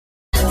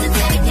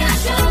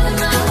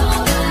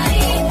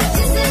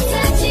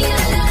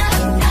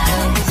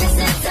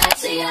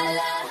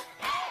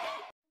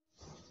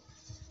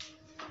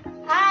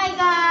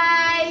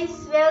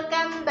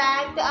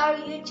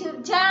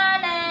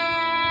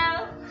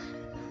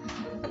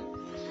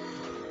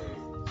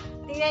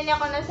Tingnan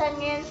niyo kung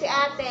nasaan ngayon si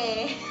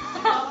ate.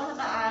 Ako sa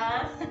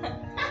taas.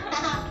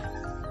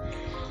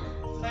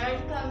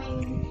 Meron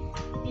kaming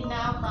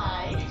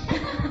tinapay.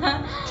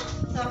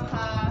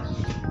 Saka,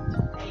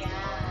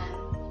 ayan.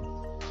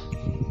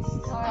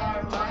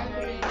 Star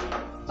Margaret.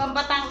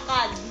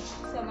 Pampatangkad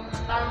sa mga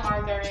Star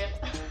Margaret.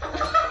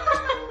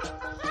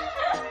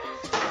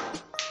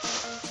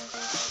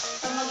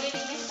 So,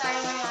 maglilinis tayo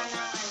ngayon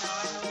ng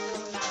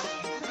room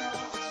namin.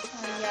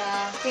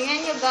 Ayan. Tingnan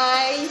nyo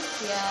guys.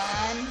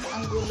 Yan.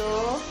 Ang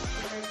gulo.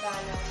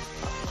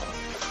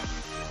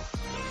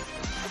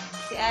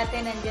 Si ate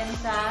nandyan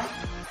sa...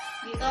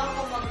 Dito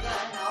ako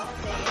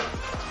kasi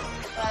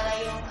para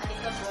yung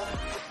alikabok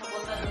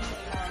mapunta dun sa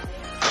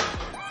ilalim.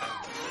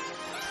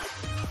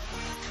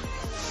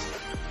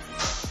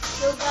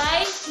 So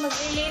guys,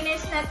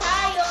 maglilinis na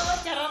tayo.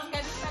 Charot ka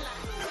pala.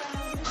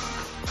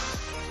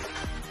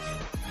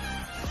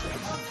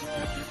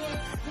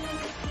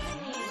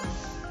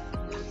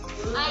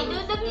 I do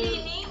the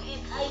cleaning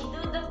and I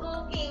do the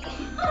cooking.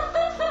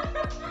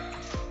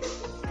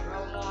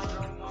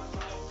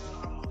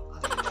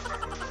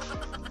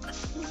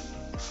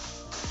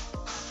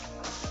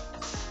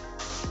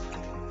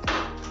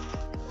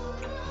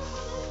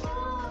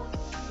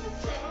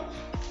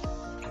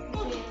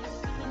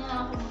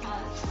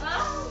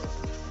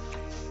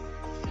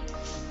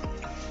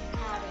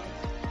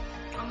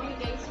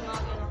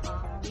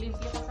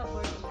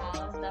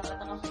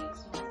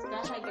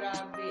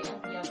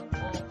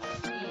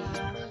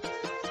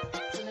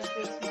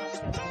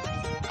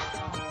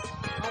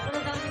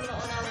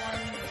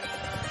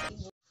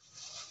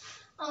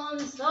 I'm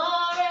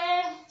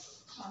sorry,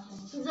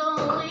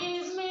 don't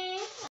leave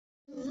me,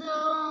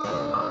 don't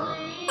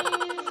leave.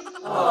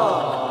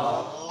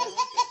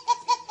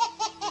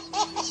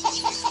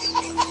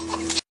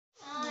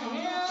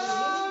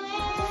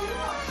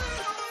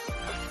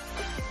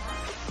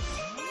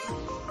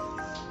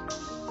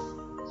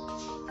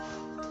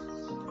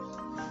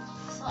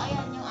 So,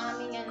 ayan yung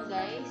aming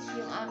guys,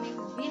 yung aming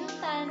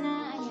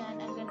bintana.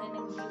 Ayan, ang ganda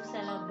ng view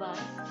sa labas.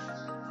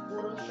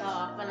 Puro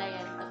siya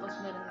palayan. Tapos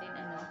meron din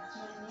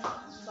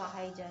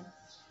bahay dyan.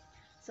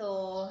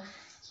 So,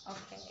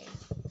 okay.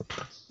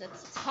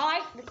 Let's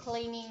start the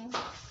cleaning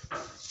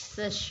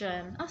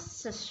session.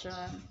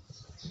 Session.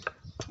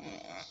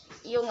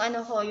 Yung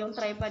yung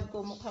tripod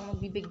ko mukhang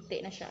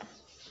magbibigti na siya.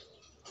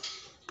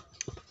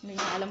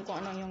 Hindi na alam kung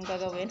anong yung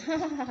gagawin.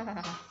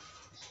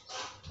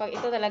 Pag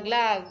ito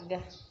nalaglag,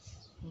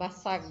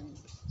 basag.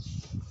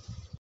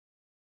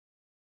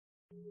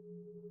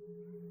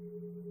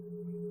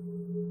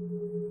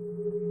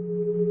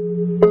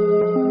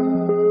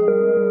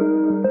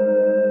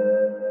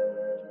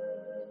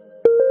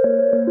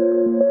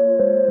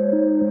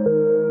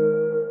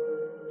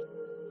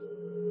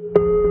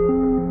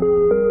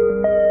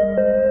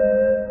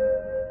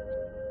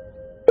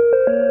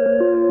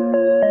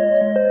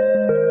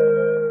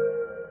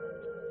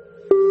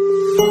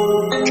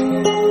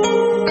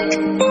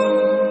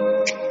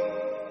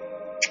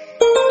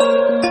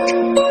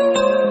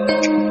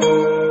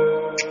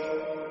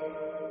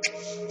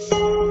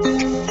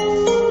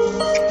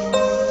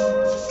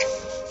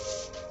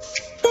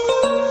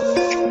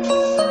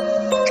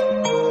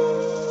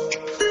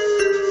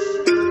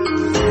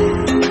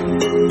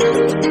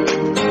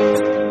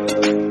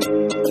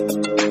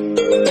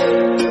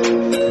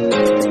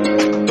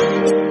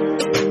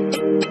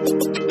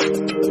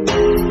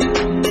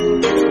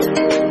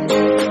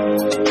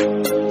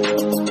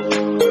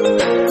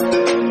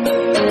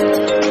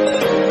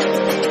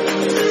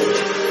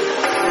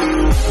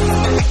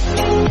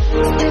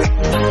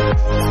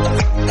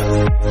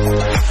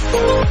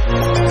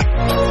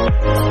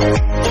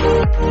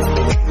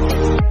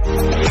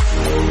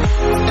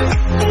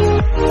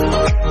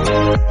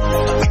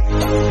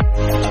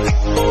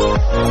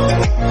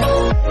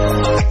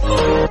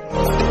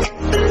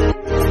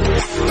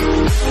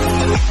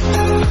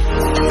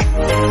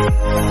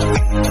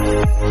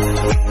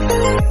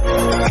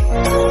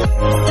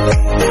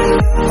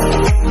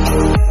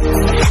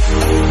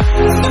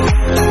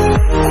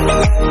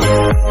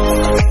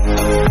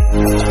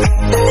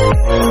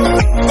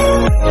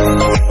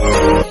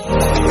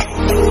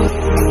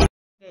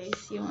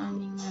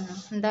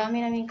 Ang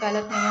dami naming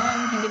kalat ngayon.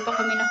 Hindi pa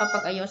kami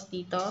nakapag-ayos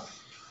dito.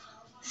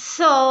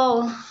 So,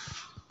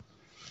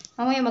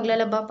 mamaya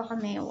maglalaba pa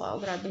kami. Wow,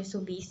 grabe.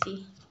 So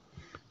busy.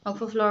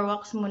 Magpo-floor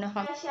wax muna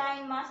kami.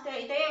 Shine Master.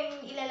 Ito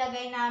yung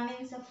ilalagay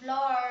namin sa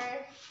floor.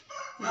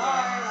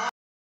 Yeah.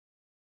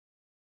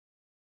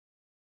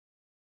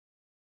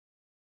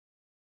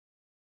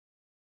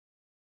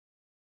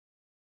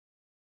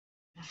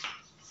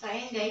 So,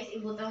 ayun guys.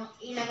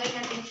 Ilagay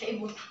natin siya.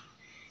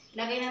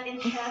 Ilagay natin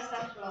siya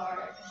sa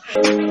floor.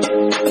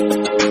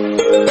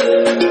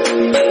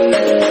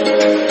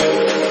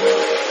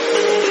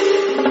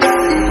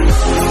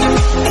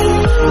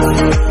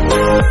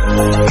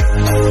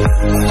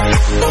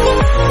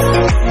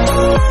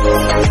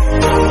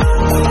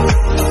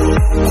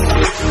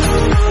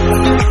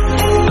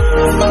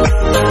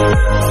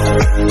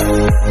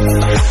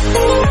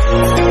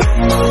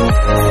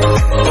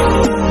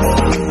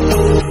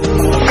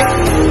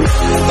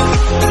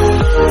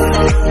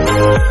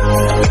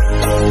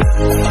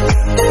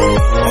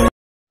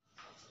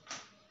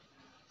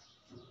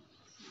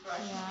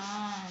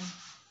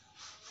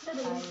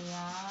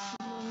 Ayan.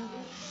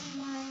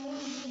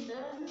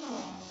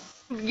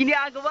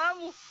 Ginagawa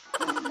mo.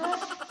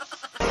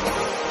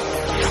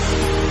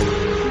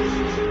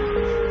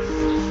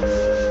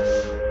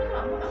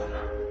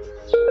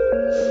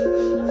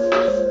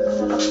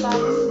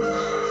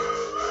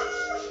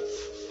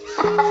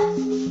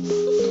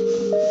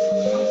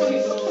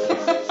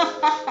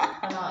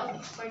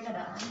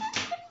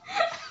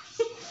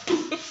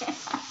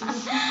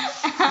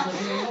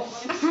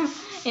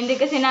 Hindi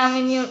kasi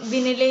namin yung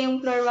binili yung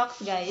floor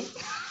wax, guys.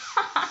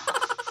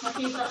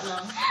 Nakita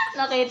lang.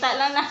 Nakita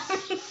lang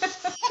namin.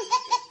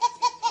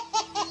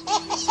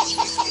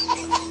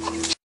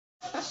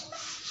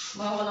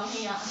 Mga walang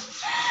hiya.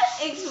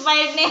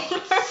 Expired na yung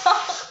floor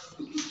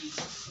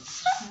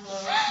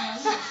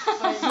wax.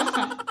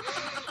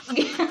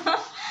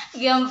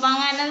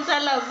 Giyampanganan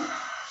sa loob.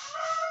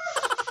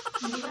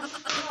 Hindi lang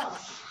hiya.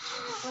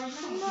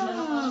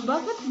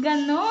 Bakit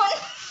ganon?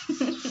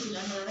 Sila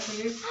na lang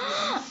kayo.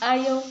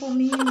 Ayaw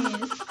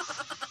kuminis.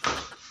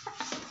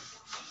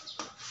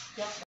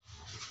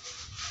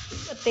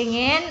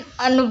 Tingin,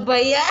 ano ba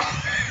yan?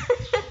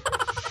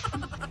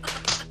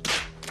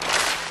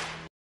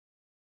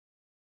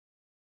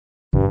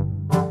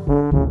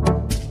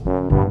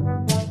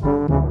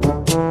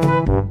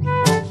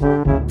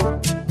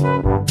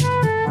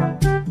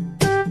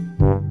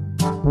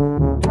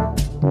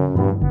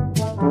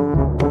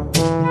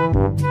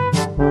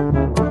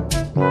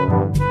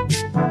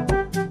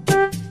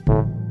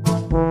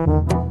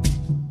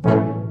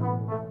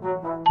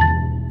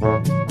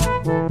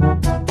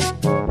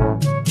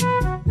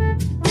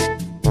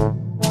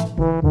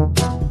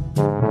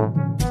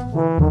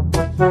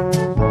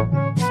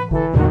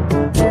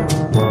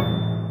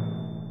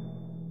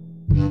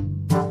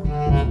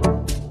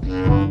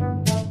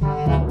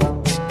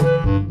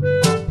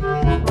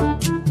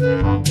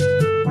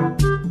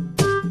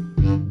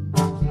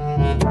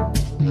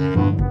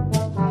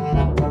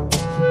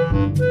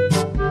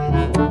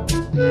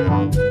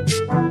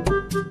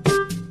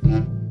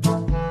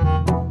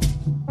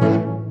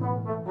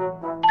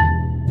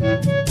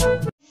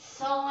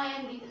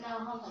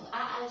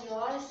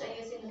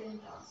 Ayusin din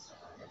to. So,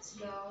 let's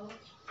go.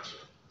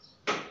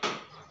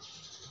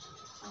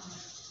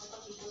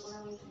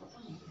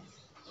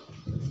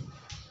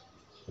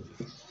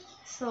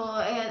 So,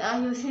 ayan,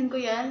 ayusin ko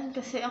yan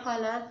kasi ang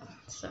kalat.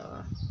 So,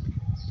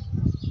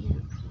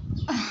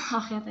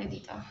 akit tayo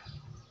dito.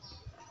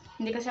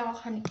 Hindi kasi ako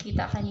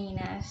kita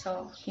kanina.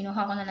 So,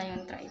 kinuha ko na lang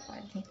yung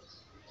tripod.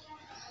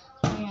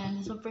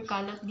 Ayan, super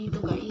kalat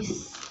dito,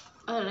 guys.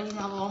 Alay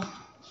na ako.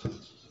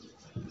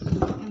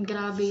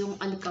 Grabe yung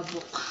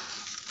alikabok.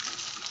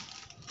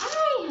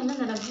 Ay! Ano,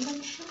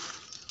 nalagyan siya.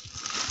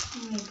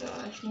 Oh my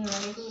gosh,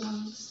 nilagay ko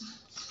lang sa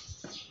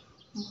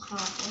mukha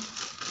ko.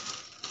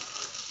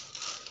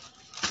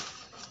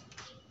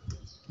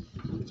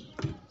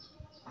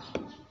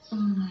 Oh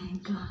my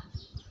god.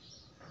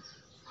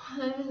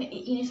 Alam mo,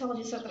 naiinis ako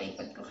dito sa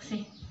tripod ko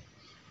kasi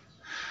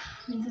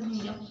minsan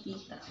hindi ako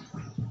kita.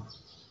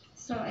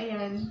 So,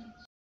 ayan.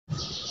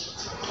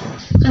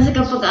 Kasi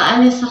kapag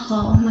aalis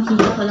ako,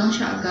 makita ko lang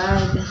siya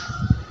agad.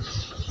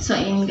 So,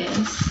 ayan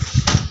guys.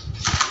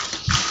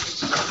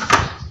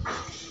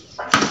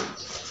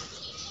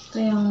 Ito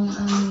yung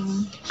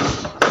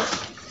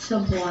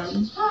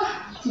sabon.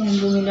 Ayan,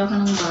 bumili ako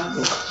ng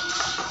bago.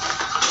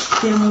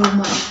 Ito yung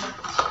luma.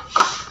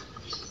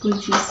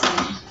 Gucci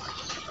sign.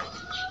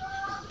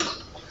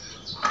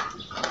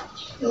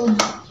 Yun.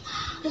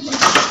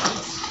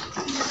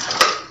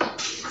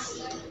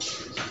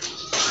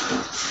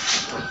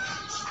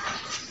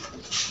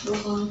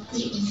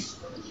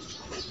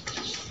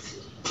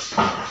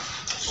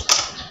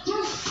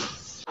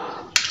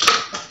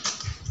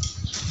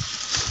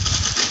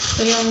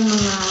 Ito yung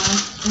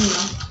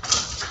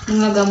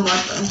mga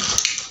gamot.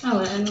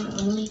 Wala na.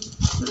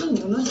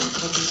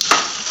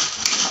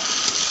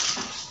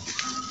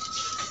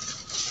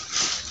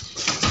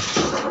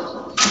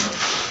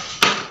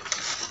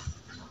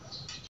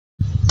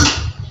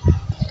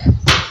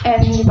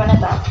 Hindi pa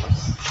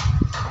natapos.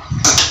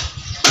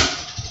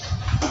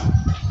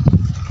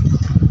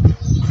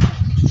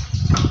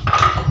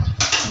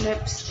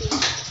 Lipstick.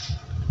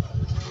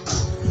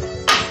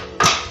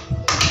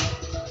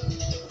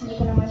 Hindi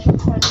ko naman siya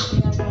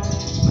ginagawa.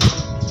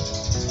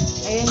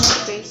 Ayun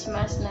yung face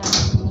mask na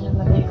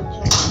nilagay ko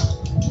siya.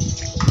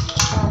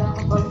 Para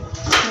kapag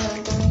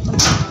meron kami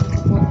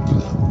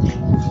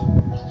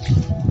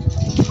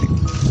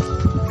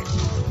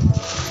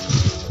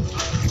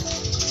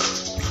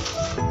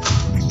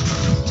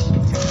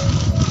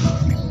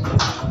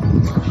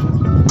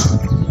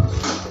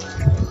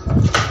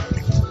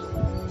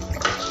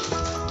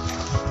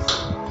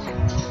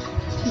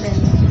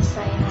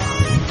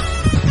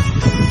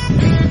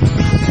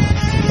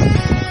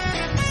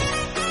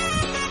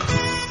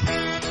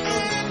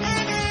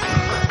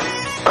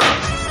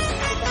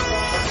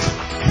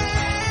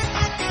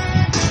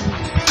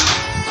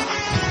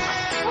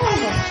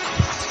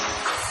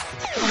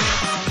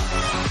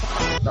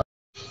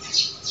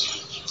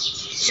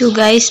So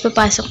guys,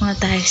 papasok na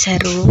tayo sa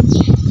room.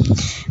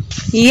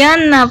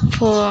 Yan na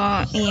po.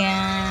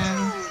 Yan.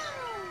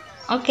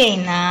 Okay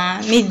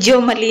na. Medyo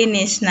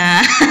malinis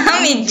na.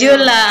 Medyo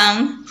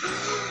lang.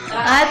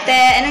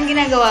 Ate, anong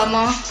ginagawa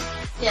mo?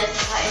 Yes,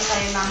 kain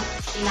tayo ng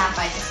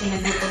tinapay kasi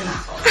nagutom na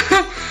ako.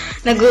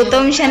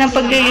 Nagutom siya ng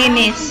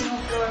paglilinis.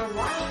 Yung floor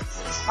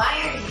wax,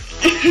 expired.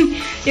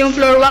 Yung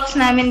floor wax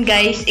namin,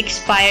 guys,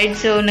 expired.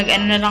 So,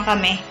 nag-ano na lang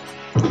kami.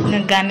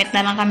 Naggamit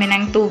na lang kami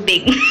ng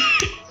tubig.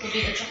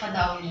 Tubig at saka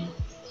downy.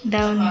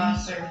 Downy.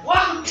 Surf.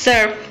 Wow!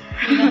 Surf.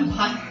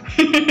 Gilabhan.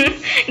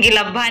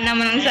 Gilabhan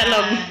naman ang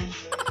salog.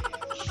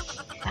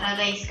 Tara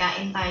guys,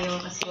 kain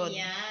tayo kasi.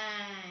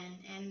 Yan.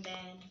 And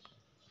then...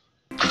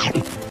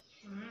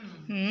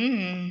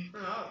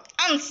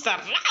 Ang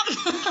sarap!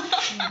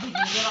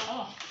 Bibigyan ako.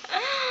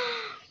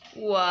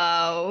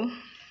 Wow.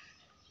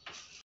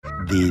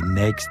 The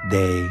next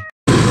day.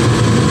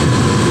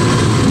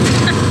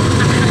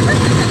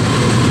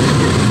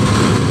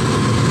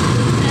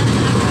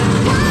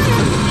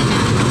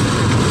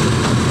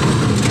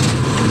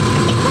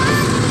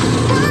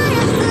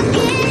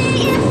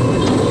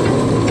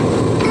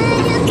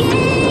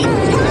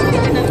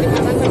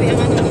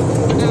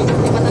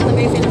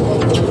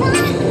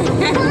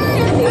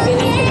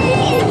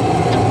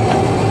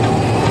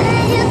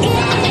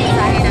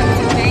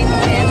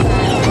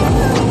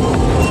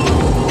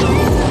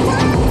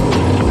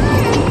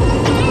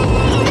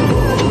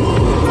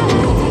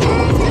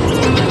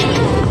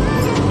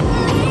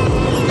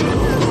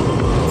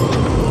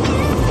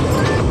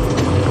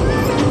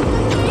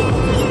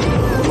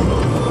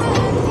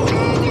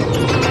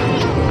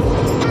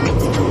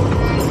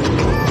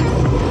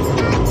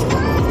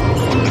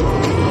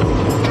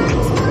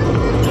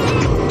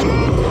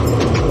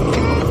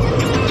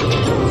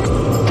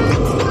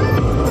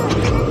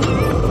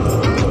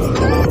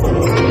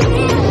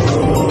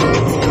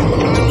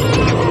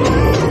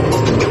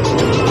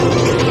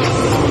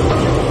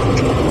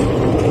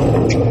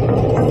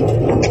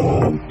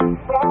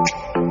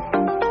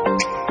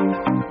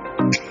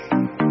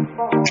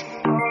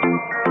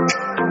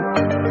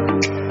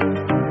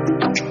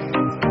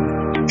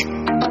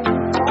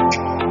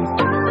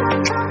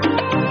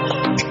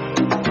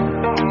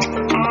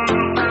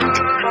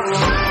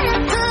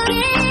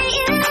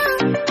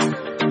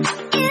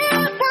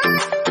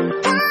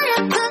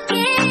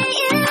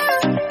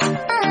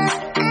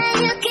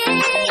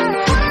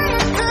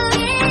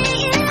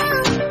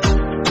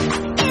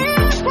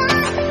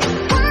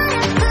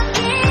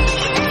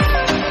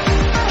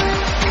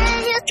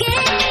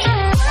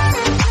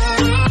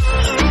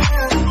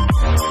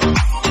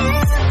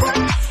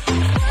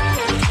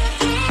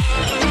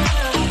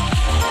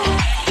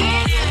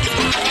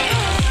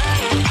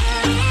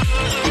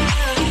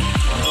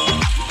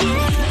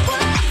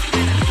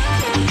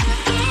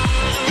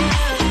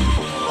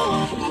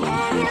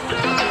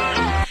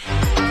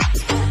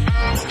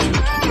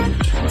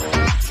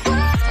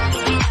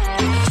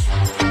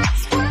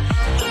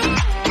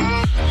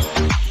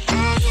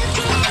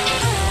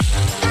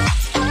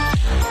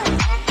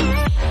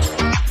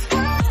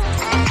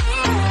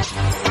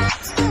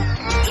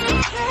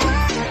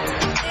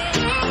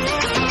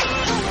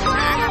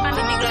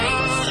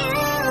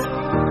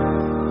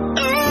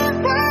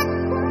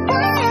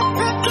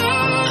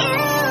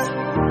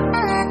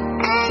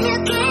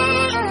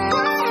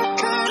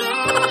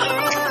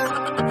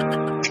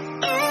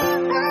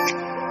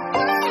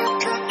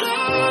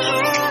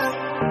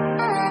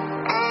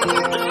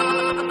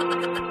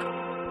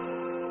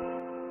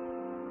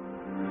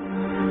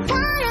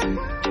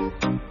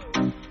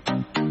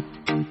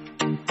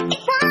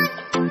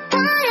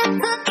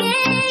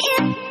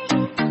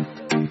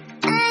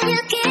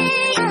 Okay.